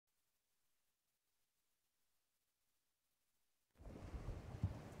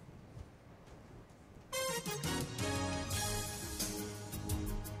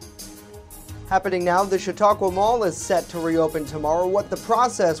Happening now, the Chautauqua Mall is set to reopen tomorrow, what the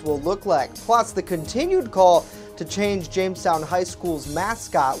process will look like, plus the continued call to change Jamestown High School's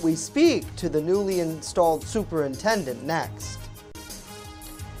mascot. We speak to the newly installed superintendent next.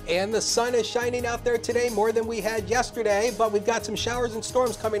 And the sun is shining out there today more than we had yesterday, but we've got some showers and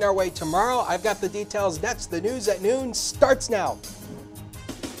storms coming our way tomorrow. I've got the details next. The news at noon starts now.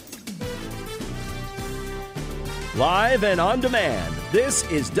 Live and on demand, this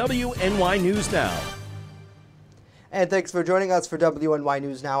is WNY News Now. And thanks for joining us for WNY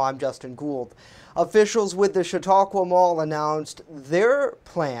News Now. I'm Justin Gould. Officials with the Chautauqua Mall announced their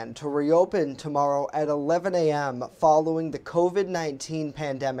plan to reopen tomorrow at 11 a.m. following the COVID-19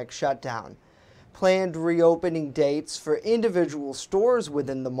 pandemic shutdown. Planned reopening dates for individual stores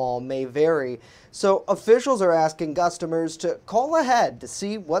within the mall may vary, so officials are asking customers to call ahead to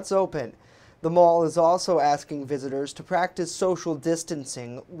see what's open. The mall is also asking visitors to practice social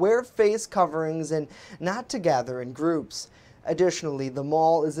distancing, wear face coverings, and not to gather in groups. Additionally, the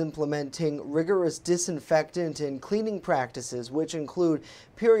mall is implementing rigorous disinfectant and cleaning practices, which include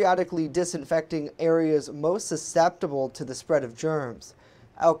periodically disinfecting areas most susceptible to the spread of germs.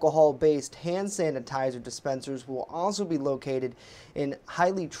 Alcohol-based hand sanitizer dispensers will also be located in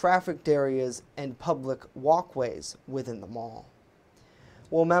highly trafficked areas and public walkways within the mall.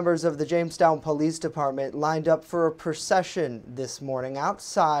 Well, members of the Jamestown Police Department lined up for a procession this morning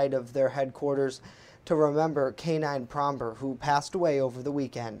outside of their headquarters to remember K-9 Promber, who passed away over the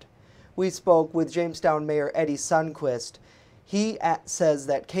weekend. We spoke with Jamestown Mayor Eddie Sundquist. He says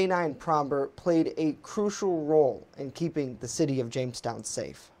that K-9 Promber played a crucial role in keeping the city of Jamestown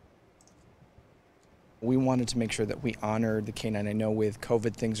safe. We wanted to make sure that we honored the K-9. I know with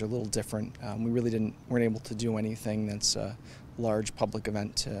COVID things are a little different. We really weren't able to do anything that's a large public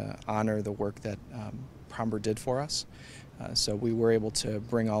event to honor the work that Promber did for us. So we were able to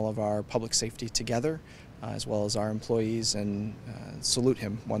bring all of our public safety together as well as our employees and salute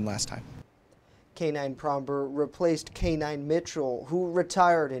him one last time. K-9 Promber replaced K-9 Mitchell, who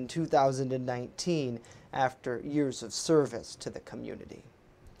retired in 2019 after years of service to the community.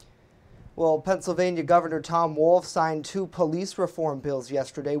 Well, Pennsylvania Governor Tom Wolf signed 2 police reform bills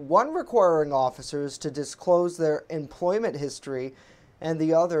yesterday, one requiring officers to disclose their employment history and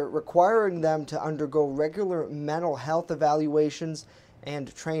the other requiring them to undergo regular mental health evaluations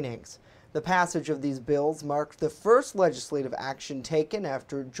and trainings. The passage of these bills marked the first legislative action taken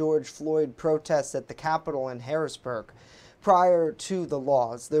after George Floyd protests at the Capitol in Harrisburg. Prior to the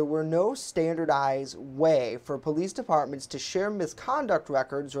laws, there were no standardized way for police departments to share misconduct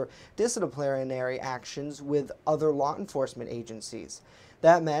records or disciplinary actions with other law enforcement agencies.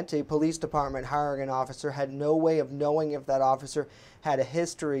 That meant a police department hiring an officer had no way of knowing if that officer had a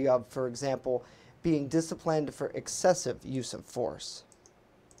history of, for example, being disciplined for excessive use of force.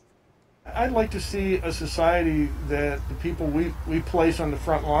 I'd like to see a society that the people we place on the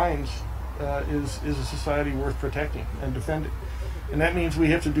front lines is a society worth protecting and defending. And that means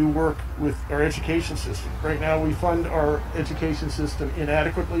we have to do work with our education system. Right now we fund our education system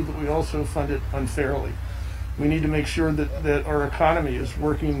inadequately, but we also fund it unfairly. We need to make sure that our economy is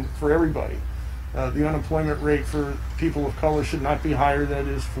working for everybody. The unemployment rate for people of color should not be higher than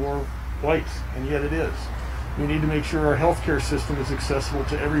it is for whites, and yet it is. We need to make sure our healthcare system is accessible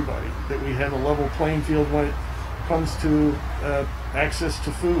to everybody, that we have a level playing field when it comes to access to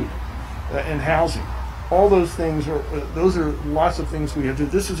food and housing. All those things those are lots of things we have to do.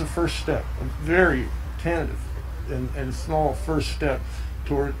 This is a first step, a very tentative and small first step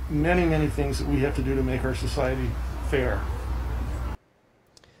toward many, many things that we have to do to make our society fair.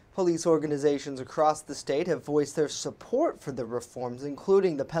 Police organizations across the state have voiced their support for the reforms,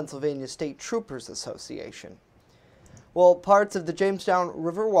 including the Pennsylvania State Troopers Association. Well, parts of the Jamestown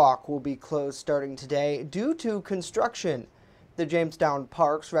Riverwalk will be closed starting today due to construction. The Jamestown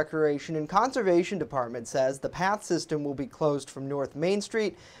Parks, Recreation, and Conservation Department says the path system will be closed from North Main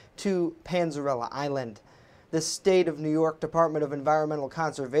Street to Panzarella Island. The State of New York Department of Environmental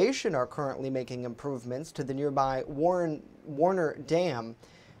Conservation are currently making improvements to the nearby Warner Dam.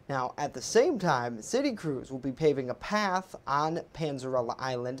 Now, at the same time, city crews will be paving a path on Panzarella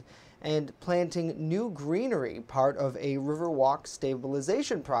Island and planting new greenery, part of a Riverwalk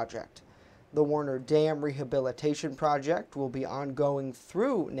stabilization project. The Warner Dam Rehabilitation Project will be ongoing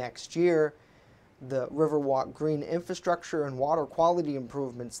through next year. The Riverwalk green infrastructure and water quality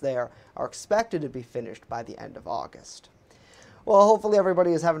improvements there are expected to be finished by the end of August. Well, hopefully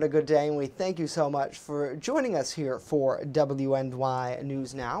everybody is having a good day, and we thank you so much for joining us here for WNY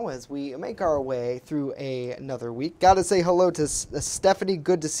News Now as we make our way through another week. Got to say hello to Stephanie.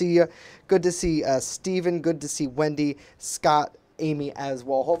 Good to see you. Good to see Stephen. Good to see Wendy, Scott, Amy as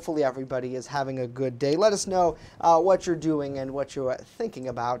well. Hopefully everybody is having a good day. Let us know what you're doing and what you're thinking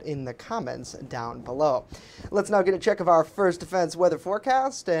about in the comments down below. Let's now get a check of our First Defense weather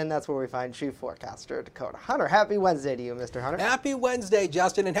forecast, and that's where we find Chief Forecaster Dakota Hunter. Happy Wednesday to you, Mr. Hunter. Happy Wednesday,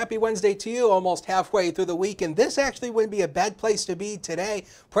 Justin, and happy Wednesday to you, almost halfway through the week. And this actually wouldn't be a bad place to be today.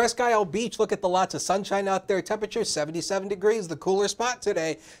 Presque Isle Beach, look at the lots of sunshine out there. Temperature 77 degrees. The cooler spot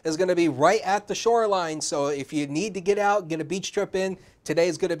today is going to be right at the shoreline. So if you need to get out, get a beach trip in, today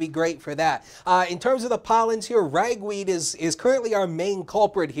is going to be great for that. In terms of the pollens here, ragweed is currently our main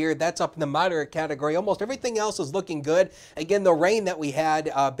culprit here. That's up in the moderate category. Almost everything else is looking good. Again, the rain that we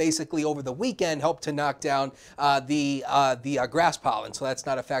had basically over the weekend helped to knock down the grass pollen, so that's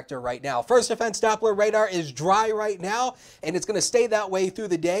not a factor right now. First Defense Doppler radar is dry right now, and it's going to stay that way through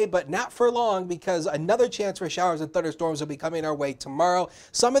the day, but not for long, because another chance for showers and thunderstorms will be coming our way tomorrow.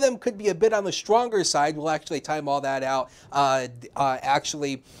 Some of them could be a bit on the stronger side. We'll actually time all that out.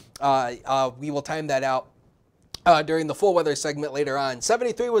 We will time that out during the full weather segment later on.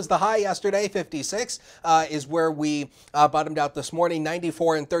 73 was the high yesterday. 56 is where we bottomed out this morning.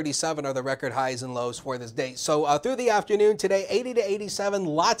 94 and 37 are the record highs and lows for this day. So through the afternoon today, 80 to 87,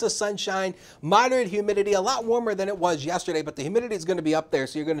 lots of sunshine, moderate humidity, a lot warmer than it was yesterday, but the humidity is going to be up there,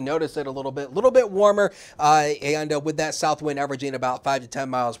 so you're going to notice it a little bit warmer, and with that south wind averaging about 5 to 10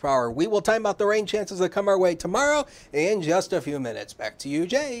 miles per hour. We will time out the rain chances that come our way tomorrow in just a few minutes. Back to you,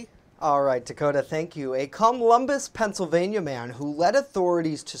 Jay. All right, Dakota, thank you. A Columbus, Pennsylvania man who led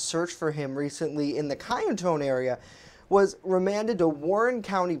authorities to search for him recently in the Kyantone area was remanded to Warren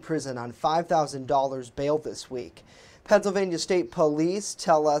County Prison on $5,000 bail this week. Pennsylvania State Police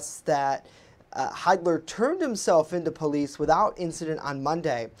tell us that Heidler turned himself into police without incident on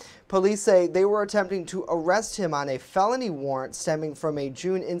Monday. Police say they were attempting to arrest him on a felony warrant stemming from a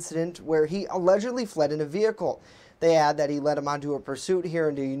June incident where he allegedly fled in a vehicle. They add that he led him onto a pursuit here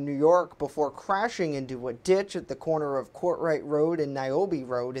into New York before crashing into a ditch at the corner of Courtright Road and Niobe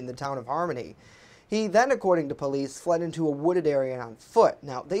Road in the town of Harmony. He then, according to police, fled into a wooded area on foot.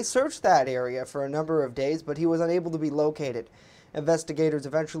 Now, they searched that area for a number of days, but he was unable to be located. Investigators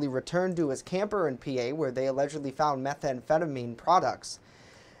eventually returned to his camper in PA, where they allegedly found methamphetamine products.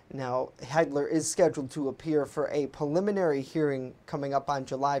 Now, Heidler is scheduled to appear for a preliminary hearing coming up on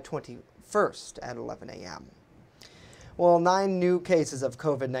July 21st at 11 a.m. Well, 9 new cases of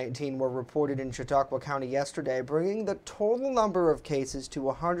COVID-19 were reported in Chautauqua County yesterday, bringing the total number of cases to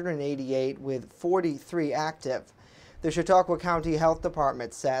 188 with 43 active. The Chautauqua County Health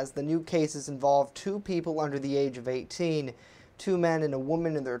Department says the new cases involve 2 people under the age of 18, 2 men and a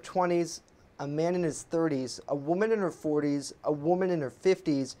woman in their 20s, a man in his 30s, a woman in her 40s, a woman in her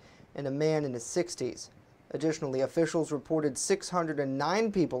 50s, and a man in his 60s. Additionally, officials reported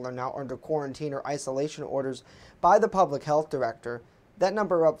 609 people are now under quarantine or isolation orders by the public health director. That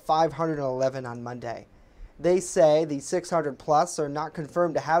number up 511 on Monday. They say the 600 plus are not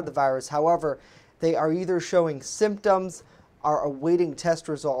confirmed to have the virus. However, they are either showing symptoms, are awaiting test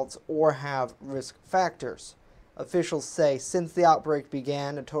results, or have risk factors. Officials say since the outbreak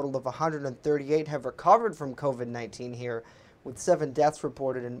began, a total of 138 have recovered from COVID-19 here, with 7 deaths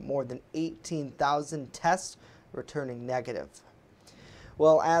reported and more than 18,000 tests returning negative.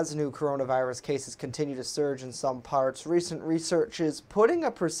 Well, as new coronavirus cases continue to surge in some parts, recent research is putting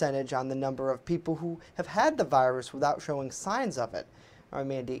a percentage on the number of people who have had the virus without showing signs of it. Our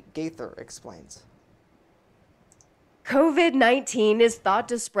Mandy Gaither explains. COVID-19 is thought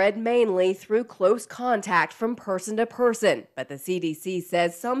to spread mainly through close contact from person to person, but the CDC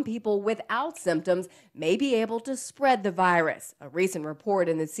says some people without symptoms may be able to spread the virus. A recent report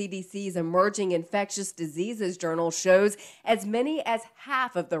in the CDC's Emerging Infectious Diseases Journal shows as many as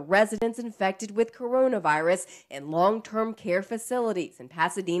half of the residents infected with coronavirus in long-term care facilities in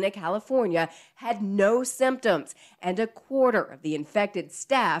Pasadena, California, had no symptoms, and a quarter of the infected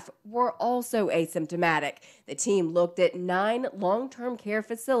staff were also asymptomatic. The team looked at 9 long-term care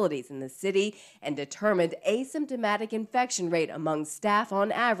facilities in the city and determined asymptomatic infection rate among staff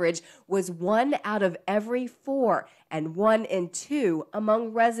on average was 1 out of every 4 and 1 in 2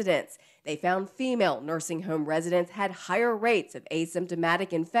 among residents. They found female nursing home residents had higher rates of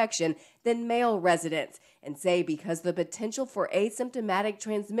asymptomatic infection than male residents, and say because the potential for asymptomatic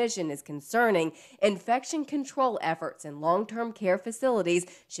transmission is concerning, infection control efforts in long-term care facilities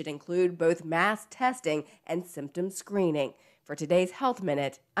should include both mass testing and symptom screening. For today's Health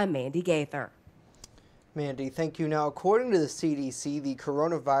Minute, I'm Mandy Gaither. Mandy, thank you. Now, according to the CDC, the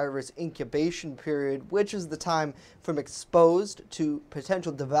coronavirus incubation period, which is the time from exposed to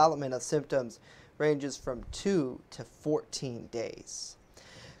potential development of symptoms, ranges from 2 to 14 days.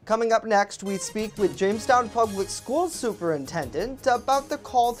 Coming up next, we speak with Jamestown Public Schools Superintendent about the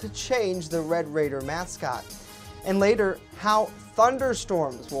call to change the Red Raider mascot. And later, how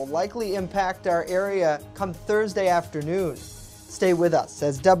thunderstorms will likely impact our area come Thursday afternoon. Stay with us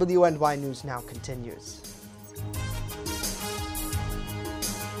as WNY News Now continues.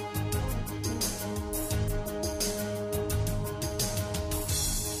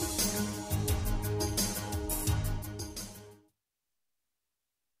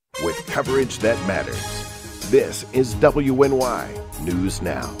 With coverage that matters. This is WNY News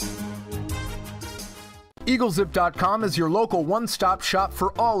Now. EagleZip.com is your local one-stop shop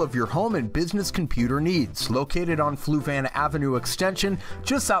for all of your home and business computer needs. Located on Fluvan Avenue Extension,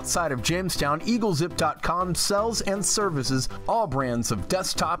 just outside of Jamestown, EagleZip.com sells and services all brands of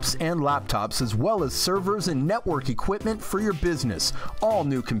desktops and laptops, as well as servers and network equipment for your business. All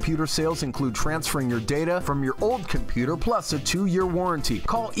new computer sales include transferring your data from your old computer plus a 2-year warranty.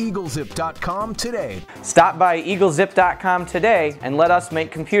 Call EagleZip.com today. Stop by EagleZip.com today and let us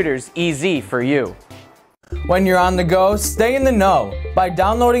make computers easy for you. When you're on the go, stay in the know by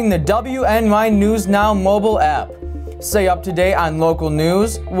downloading the WNY News Now mobile app. Stay up to date on local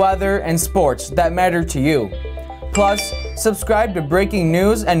news, weather, and sports that matter to you. Plus, subscribe to breaking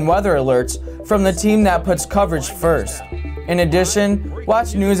news and weather alerts from the team that puts coverage first. In addition,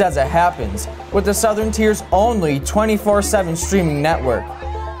 watch news as it happens with the Southern Tier's only 24/7 streaming network.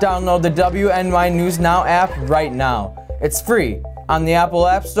 Download the WNY News Now app right now. It's free on the Apple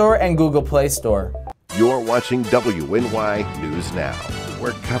App Store and Google Play Store. You're watching WNY News Now,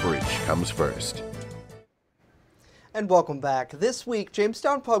 where coverage comes first. And welcome back. This week,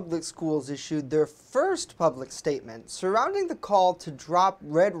 Jamestown Public Schools issued their first public statement surrounding the call to drop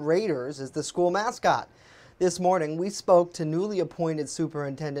Red Raiders as the school mascot. This morning, we spoke to newly appointed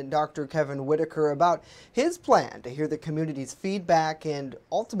Superintendent Dr. Kevin Whitaker about his plan to hear the community's feedback and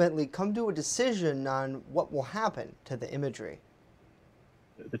ultimately come to a decision on what will happen to the imagery.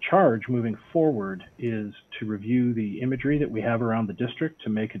 The charge moving forward is to review the imagery that we have around the district to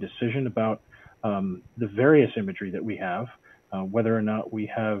make a decision about the various imagery that we have, whether or not we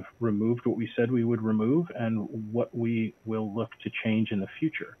have removed what we said we would remove and what we will look to change in the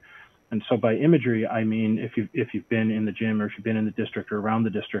future. And so by imagery, I mean if you've been in the gym or if you've been in the district or around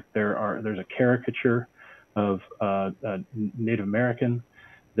the district, there's a caricature of Native American.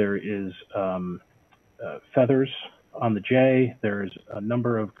 There is feathers on the J. There's a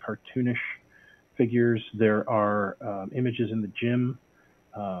number of cartoonish figures. There are images in the gym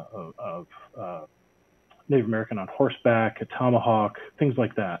of Native American on horseback, a tomahawk, things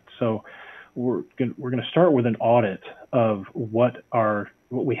like that. So we're going to start with an audit of what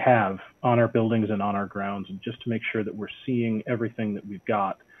we have on our buildings and on our grounds, and just to make sure that we're seeing everything that we've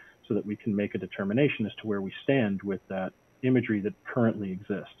got, so that we can make a determination as to where we stand with that imagery that currently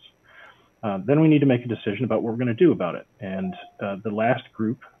exists. Then we need to make a decision about what we're going to do about it. And the last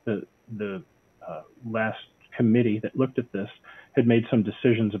group, the last committee that looked at this, had made some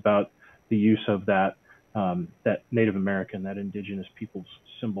decisions about the use of that Native American, that indigenous people's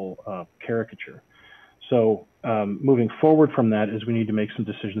symbol caricature. So moving forward from that is we need to make some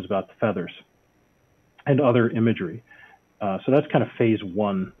decisions about the feathers and other imagery. So that's kind of phase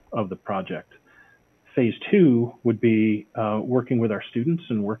one of the project. Phase two would be working with our students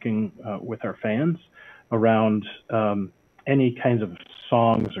and working with our fans around any kinds of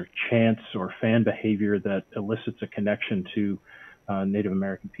songs or chants or fan behavior that elicits a connection to Native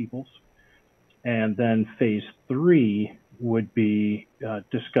American peoples. And then phase three would be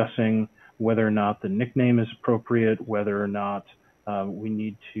discussing whether or not the nickname is appropriate, whether or not we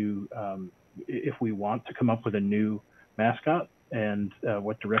need to, if we want to come up with a new mascot, and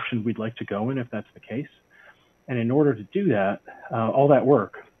what direction we'd like to go in if that's the case. And in order to do that, all that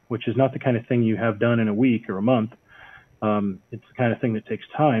work, which is not the kind of thing you have done in a week or a month, it's the kind of thing that takes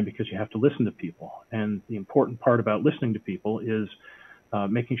time because you have to listen to people. And the important part about listening to people is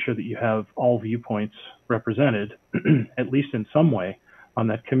making sure that you have all viewpoints represented, at least in some way, on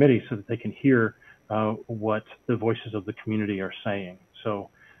that committee so that they can hear what the voices of the community are saying. So,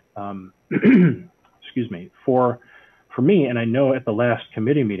 excuse me, for me, and I know at the last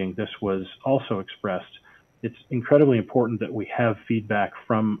committee meeting this was also expressed, it's incredibly important that we have feedback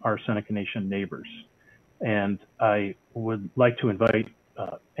from our Seneca Nation neighbors. And I would like to invite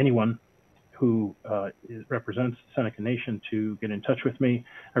anyone who represents Seneca Nation to get in touch with me.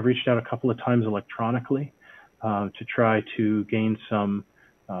 I've reached out a couple of times electronically to try to gain some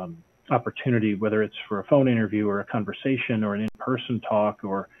opportunity, whether it's for a phone interview or a conversation or an in-person talk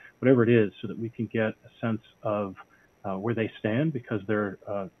or whatever it is, so that we can get a sense of where they stand, because they're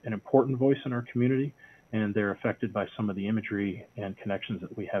an important voice in our community, and they're affected by some of the imagery and connections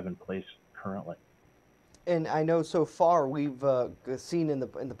that we have in place currently. And I know so far we've seen in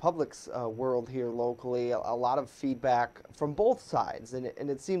the public's world here locally a lot of feedback from both sides, and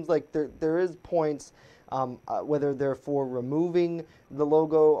it seems like there is points, whether they're for removing the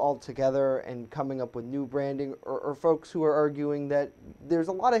logo altogether and coming up with new branding, or folks who are arguing that there's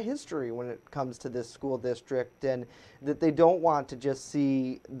a lot of history when it comes to this school district, and that they don't want to just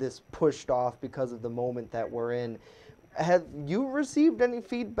see this pushed off because of the moment that we're in. Have you received any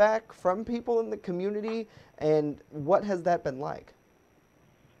feedback from people in the community, and what has that been like?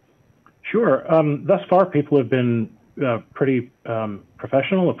 Sure. Thus far, people have been pretty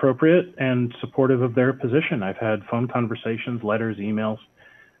professional, appropriate, and supportive of their position. I've had phone conversations, letters, emails.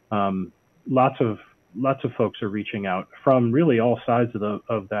 Lots of folks are reaching out from really all sides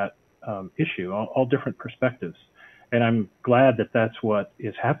of that issue, all different perspectives. And I'm glad that that's what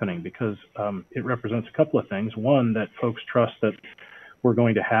is happening, because it represents a couple of things. One, that folks trust that we're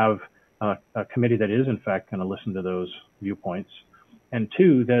going to have a committee that is, in fact, going to listen to those viewpoints. And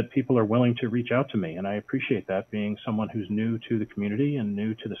two, that people are willing to reach out to me. And I appreciate that, being someone who's new to the community and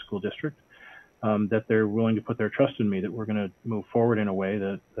new to the school district, that they're willing to put their trust in me, that we're going to move forward in a way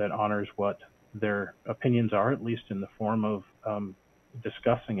that honors what their opinions are, at least in the form of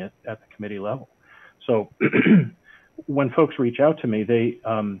discussing it at the committee level. So when folks reach out to me,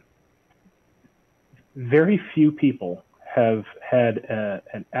 very few people have had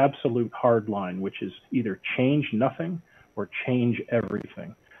an absolute hard line, which is either change nothing or change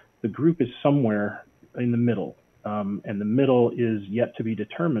everything. The group is somewhere in the middle, and the middle is yet to be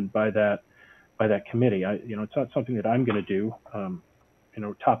determined by that committee. It's not something that I'm going to do,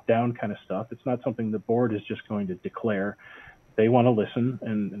 top-down kind of stuff. It's not something the board is just going to declare. They want to listen,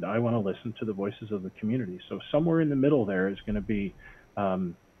 and I want to listen to the voices of the community. So somewhere in the middle there is going to be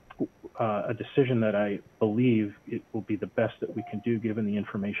a decision that I believe it will be the best that we can do given the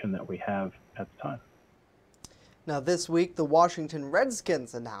information that we have at the time. Now this week, the Washington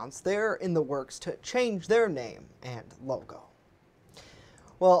Redskins announced they're in the works to change their name and logo.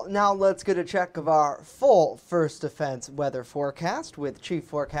 Well, now let's get a check of our full First Defense weather forecast with Chief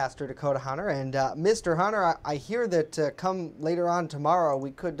Forecaster Dakota Hunter. And Mr. Hunter, I hear that come later on tomorrow,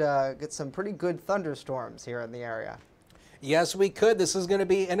 we could get some pretty good thunderstorms here in the area. Yes, we could. This is going to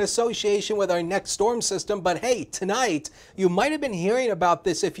be in association with our next storm system. But hey, tonight, you might have been hearing about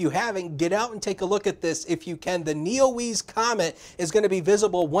this. If you haven't, get out and take a look at this if you can. The NEOWEEZ comet is going to be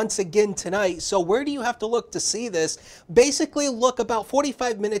visible once again tonight. So where do you have to look to see this? Basically, look about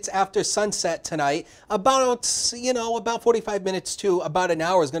 45 minutes after sunset tonight. About 45 minutes to about an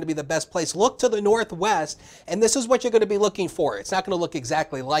hour is going to be the best place. Look to the northwest, and this is what you're going to be looking for. It's not going to look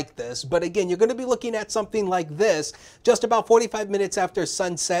exactly like this, but again, you're going to be looking at something like this just about 45 minutes after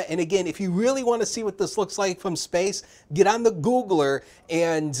sunset. And again, if you really want to see what this looks like from space, get on the Googler,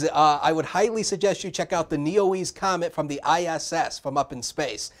 and I would highly suggest you check out the NEOWEEZ comet from the ISS from up in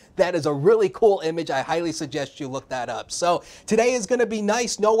space. That is a really cool image. I highly suggest you look that up. So today is going to be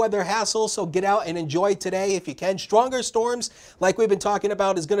nice, no weather hassle, so get out and enjoy today if you can. Stronger storms, like we've been talking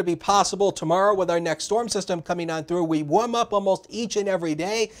about, is going to be possible tomorrow with our next storm system coming on through. We warm up almost each and every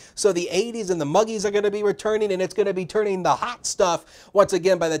day, so the 80s and the muggies are going to be returning, and it's going to be turning the hot stuff once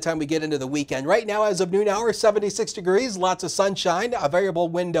again by the time we get into the weekend. Right now, as of noon hour, 76 degrees, lots of sunshine, a variable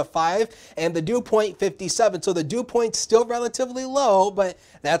wind of 5, and the dew point 57. So the dew point's still relatively low, but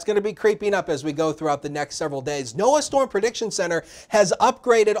that's going to be creeping up as we go throughout the next several days. NOAA Storm Prediction Center has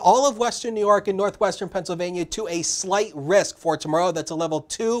upgraded all of western New York and northwestern Pennsylvania to a slight risk for tomorrow. That's a level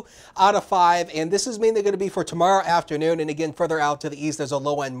 2 out of 5, and this is mainly going to be for tomorrow afternoon, and again further out to the east there's a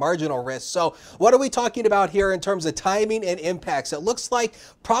low-end marginal risk. So what are we talking about here in terms of timing and impacts? It looks like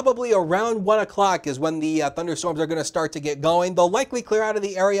probably around 1 o'clock is when the thunderstorms are going to start to get going. They'll likely clear out of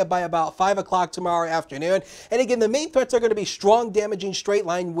the area by about 5 o'clock tomorrow afternoon. And again, the main threats are going to be strong, damaging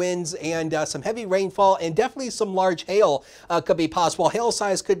straight-line winds and some heavy rainfall, and definitely some large hail could be possible. Hail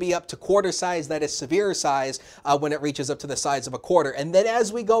size could be up to quarter size. That is severe size when it reaches up to the size of a quarter. And then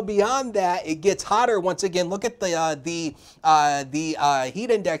as we go beyond that, it gets hotter once again. Look at the heat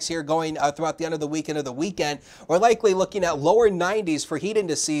index here going throughout the end of the week into the weekend. We're likely looking at lower 90s for heat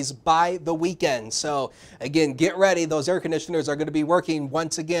indices by the weekend. So again, get ready. Those air conditioners are going to be working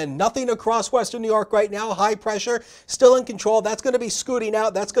once again. Nothing across western New York right now. High pressure still in control. That's going to be scooting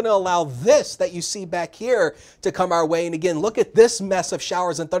out. That's going to allow this that you see back here to come our way. And again, look at this mess of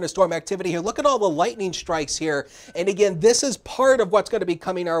showers and thunderstorm activity here. Look at all the lightning strikes here. And again, this is part of what's going to be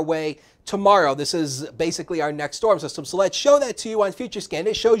coming our way tomorrow. This is basically our next storm system. So let's show that to you on Future Scan.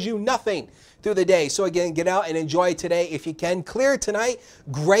 It shows you nothing through the day. So again, get out and enjoy today if you can. Clear tonight.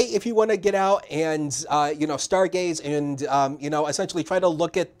 Great if you want to get out and, stargaze and, essentially try to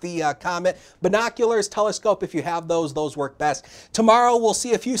look at the comet. Binoculars, telescope, if you have those work best. Tomorrow, we'll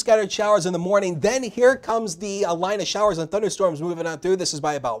see a few scattered showers in the morning. Then here comes the line of showers and thunderstorms moving on through. This is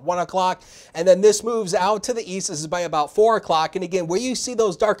by about 1 o'clock. And then this moves out to the east. This is by about 4 o'clock. And again, where you see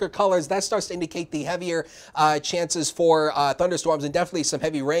those darker colors, that starts to indicate the heavier chances for thunderstorms, and definitely some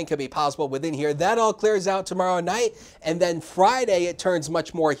heavy rain could be possible within here. That all clears out tomorrow night, and then Friday it turns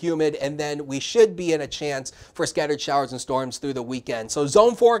much more humid, and then we should be in a chance for scattered showers and storms through the weekend. So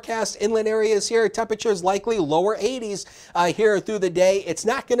zone forecast, inland areas here, temperatures likely lower 80s here through the day. It's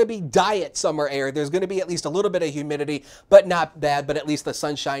not going to be diet summer air. There's going to be at least a little bit of humidity, but not bad, but at least the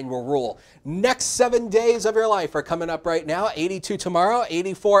sunshine will rule. Next 7 days of your life are coming up right now. 82 tomorrow,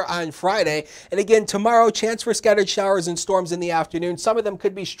 84 on Friday. And again, tomorrow, chance for scattered showers and storms in the afternoon. Some of them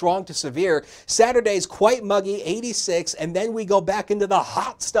could be strong to severe. Saturday's quite muggy, 86, and then we go back into the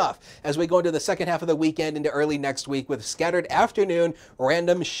hot stuff as we go into the second half of the weekend into early next week with scattered afternoon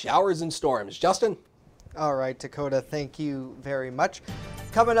random showers and storms. Justin? All right, Dakota, thank you very much.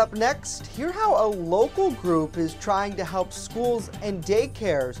 Coming up next, hear how a local group is trying to help schools and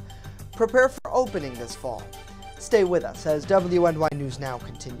daycares prepare for opening this fall. Stay with us as WNY News Now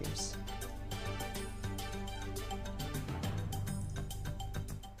continues.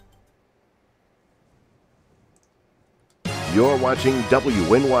 You're watching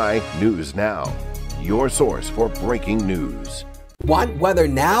WNY News Now, your source for breaking news. Want weather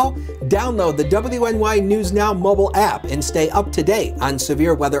now? Download the WNY News Now mobile app and stay up to date on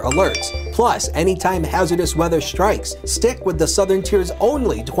severe weather alerts. Plus, anytime hazardous weather strikes, stick with the Southern Tier's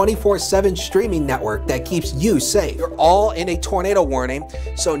only 24/7 streaming network that keeps you safe. You're all in a tornado warning,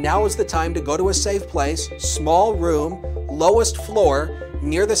 so now is the time to go to a safe place, small room, lowest floor,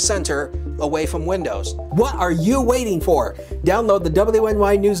 near the center, away from windows. What are you waiting for? Download the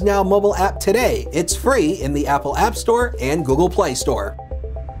WNY News Now mobile app today. It's free in the Apple App Store and Google Play Store.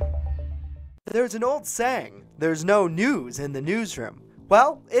 There's an old saying, there's no news in the newsroom.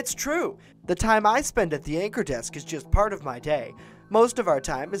 Well, it's true. The time I spend at the anchor desk is just part of my day. Most of our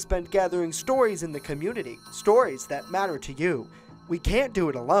time is spent gathering stories in the community, stories that matter to you. We can't do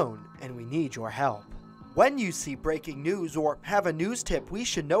it alone, and we need your help. When you see breaking news or have a news tip we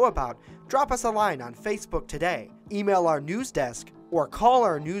should know about, drop us a line on Facebook today, email our news desk, or call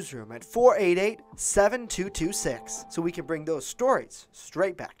our newsroom at 488-7226 so we can bring those stories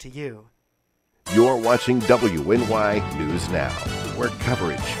straight back to you. You're watching WNY News Now, where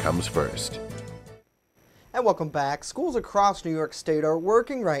coverage comes first. And welcome back. Schools across New York State are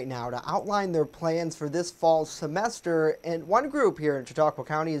working right now to outline their plans for this fall semester, and one group here in Chautauqua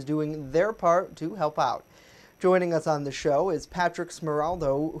County is doing their part to help out. Joining us on the show is Patrick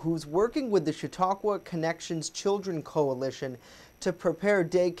Smeraldo, who's working with the Chautauqua Connections Children Coalition to prepare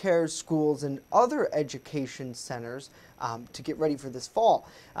daycares, schools, and other education centers to get ready for this fall.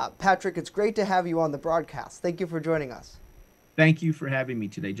 Patrick, it's great to have you on the broadcast. Thank you for joining us. Thank you for having me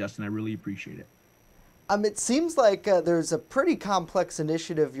today, Justin. I really appreciate it. It seems like there's a pretty complex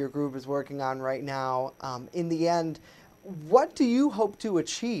initiative your group is working on right now. In the end, what do you hope to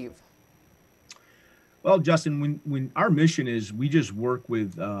achieve? Well, Justin, when our mission is we just work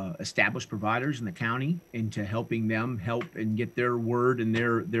with established providers in the county into helping them help and get their word and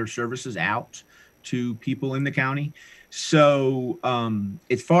their services out to people in the county. So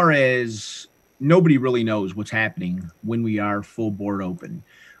as far as nobody really knows what's happening when we are full board open.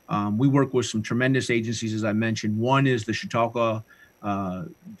 We work with some tremendous agencies, as I mentioned. One is the Chautauqua,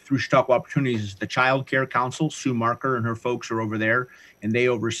 through Chautauqua Opportunities, the Child Care Council. Sue Marker and her folks are over there, and they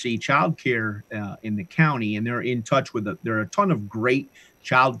oversee child care in the county, and they're in touch with there are a ton of great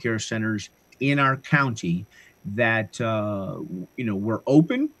child care centers in our county that, we're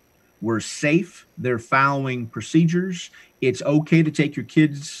open, we're safe, they're following procedures. It's okay to take your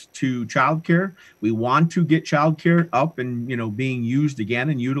kids to childcare. We want to get childcare up and, being used again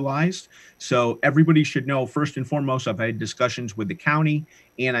and utilized. So everybody should know, first and foremost, I've had discussions with the county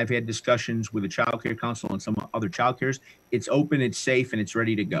and I've had discussions with the Child Care Council and some other child cares. It's open, it's safe, and it's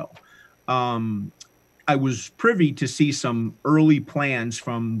ready to go. I was privy to see some early plans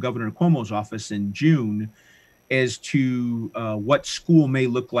from Governor Cuomo's office in June as to what school may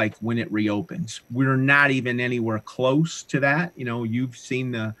look like when it reopens. We're not even anywhere close to that. You've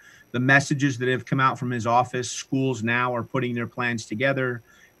seen the messages that have come out from his office. Schools now are putting their plans together.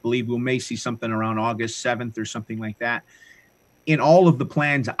 I believe we may see something around August 7th or something like that. In all of the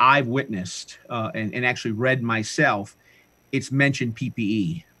plans I've witnessed and actually read myself, it's mentioned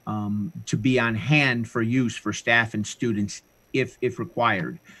PPE. to be on hand for use for staff and students if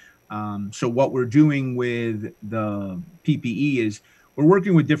required. So what we're doing with the PPE is we're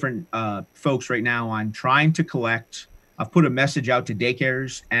working with different folks right now on trying to collect. I've put a message out to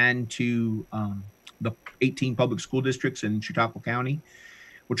daycares and to the 18 public school districts in Chautauqua County.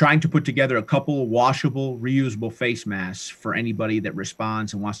 We're trying to put together a couple of washable, reusable face masks for anybody that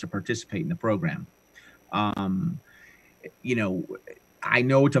responds and wants to participate in the program. You know, I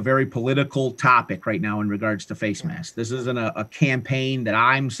know it's a very political topic right now in regards to face masks. This isn't a campaign that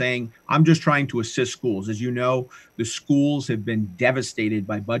I'm saying. I'm just trying to assist schools. As you know, the schools have been devastated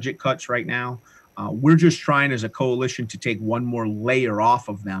by budget cuts right now. We're just trying as a coalition to take one more layer off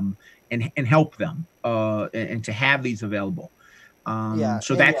of them and help them and to have these available.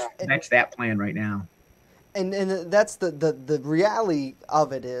 So that's that plan right now. And that's the reality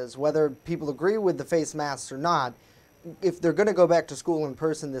of it is, whether people agree with the face masks or not, if they're going to go back to school in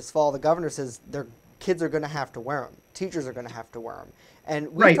person this fall, the governor says their kids are going to have to wear them. Teachers are going to have to wear them.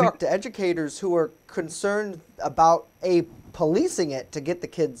 And we talked to educators who are concerned about policing it to get the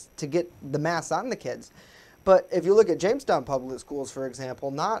kids, to get the masks on the kids. But if you look at Jamestown public schools, for example,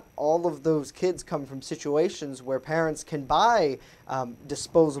 not all of those kids come from situations where parents can buy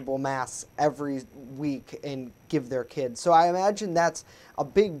disposable masks every week and give their kids. So I imagine that's a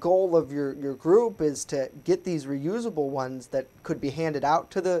big goal of your group, is to get these reusable ones that could be handed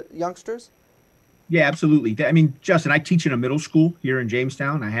out to the youngsters? Yeah, absolutely. I mean, Justin, I teach in a middle school here in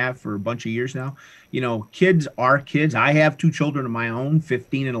Jamestown. I have for a bunch of years now. You know, kids are kids. I have two children of my own,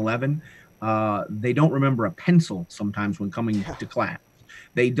 15 and 11. They don't remember a pencil sometimes when coming to class.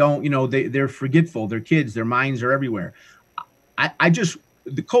 They don't, you know, they're forgetful. They're kids. Their minds are everywhere.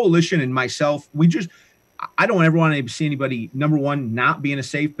 The coalition and myself, I don't ever want to see anybody, number one, not be in a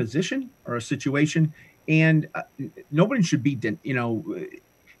safe position or a situation. And nobody should be, you know,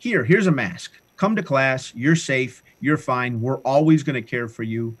 here's a mask. Come to class. You're safe. You're fine. We're always going to care for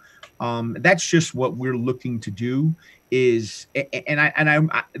you. That's just what we're looking to do. The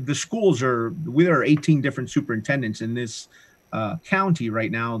schools there are 18 different superintendents in this county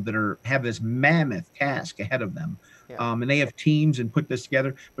right now that have this mammoth task ahead of them. Yeah. And they have teams and put this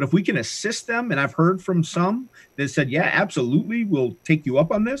together. But if we can assist them, and I've heard from some that said, yeah, absolutely, we'll take you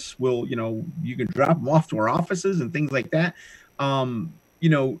up on this. We'll, you know, you can drop them off to our offices and things like that. You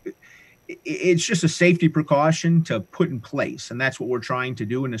know, it's just a safety precaution to put in place. And that's what we're trying to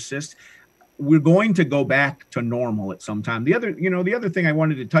do and assist. We're going to go back to normal at some time. The other thing I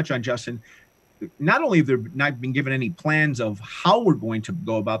wanted to touch on, Justin, not only have there not been given any plans of how we're going to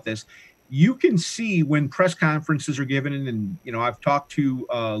go about this, you can see when press conferences are given, and you know, I've talked to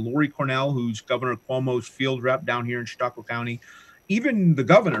Lori Cornell, who's Governor Cuomo's field rep down here in Chautauqua County. Even the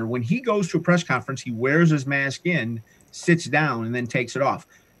governor, when he goes to a press conference, he wears his mask in, sits down, and then takes it off.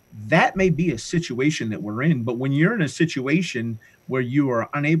 That may be a situation that we're in, but when you're in a situation where you are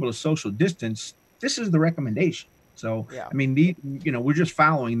unable to social distance, this is the recommendation. So, yeah. I mean, we're just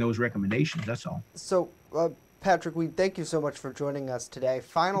following those recommendations. That's all. So, Patrick, we thank you so much for joining us today.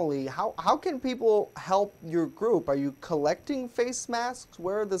 Finally, how can people help your group? Are you collecting face masks?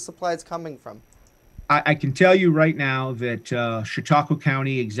 Where are the supplies coming from? I can tell you right now that Chautauqua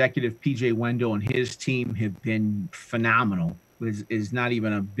County Executive P.J. Wendell and his team have been phenomenal. Is not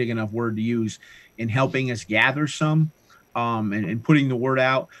even a big enough word to use in helping us gather some and putting the word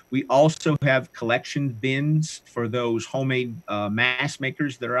out. We also have collection bins for those homemade mask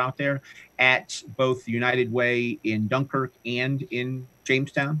makers that are out there at both the United Way in Dunkirk and in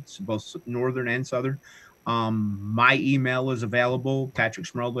Jamestown, so both northern and southern. My email is available,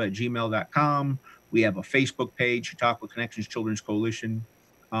 patricksmeralda@gmail.com. We have a Facebook page, Chautauqua Connections Children's Coalition.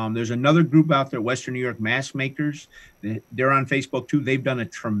 There's another group out there, Western New York Mask Makers. They're on Facebook too. They've done a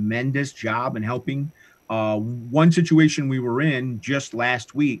tremendous job in helping. One situation we were in just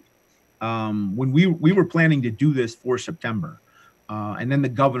last week, when we were planning to do this for September, and then the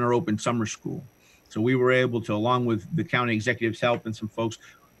governor opened summer school. So we were able to, along with the county executive's help and some folks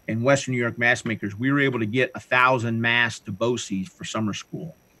in Western New York Mask Makers, we were able to get 1,000 masks to BOCES for summer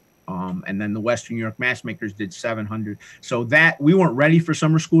school. And then the Western New York Mask Makers did 700. So that we weren't ready for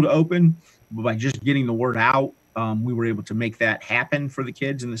summer school to open, but by just getting the word out, we were able to make that happen for the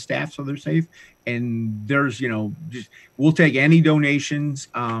kids and the staff so they're safe. And there's, we'll take any donations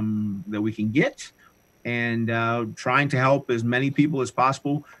that we can get and trying to help as many people as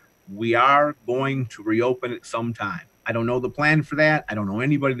possible. We are going to reopen it sometime. I don't know the plan for that. I don't know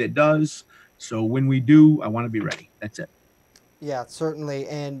anybody that does. So when we do, I want to be ready. That's it. Yeah, certainly.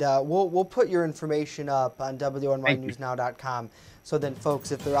 And we'll put your information up on WNYNewsNow.com. So then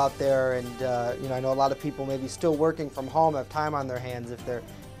folks, if they're out there and, I know a lot of people maybe still working from home, have time on their hands, if they're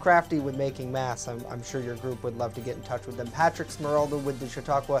crafty with making masks. I'm sure your group would love to get in touch with them. Patrick Smeralda with the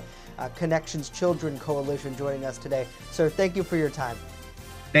Chautauqua Connections Children Coalition joining us today. Sir, thank you for your time.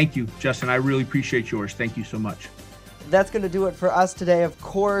 Thank you, Justin. I really appreciate yours. Thank you so much. That's going to do it for us today. Of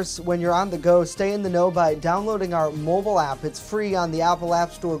course, when you're on the go, stay in the know by downloading our mobile app. It's free on the Apple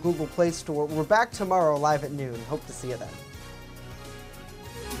App Store, Google Play Store. We're back tomorrow live at noon. Hope to see you then.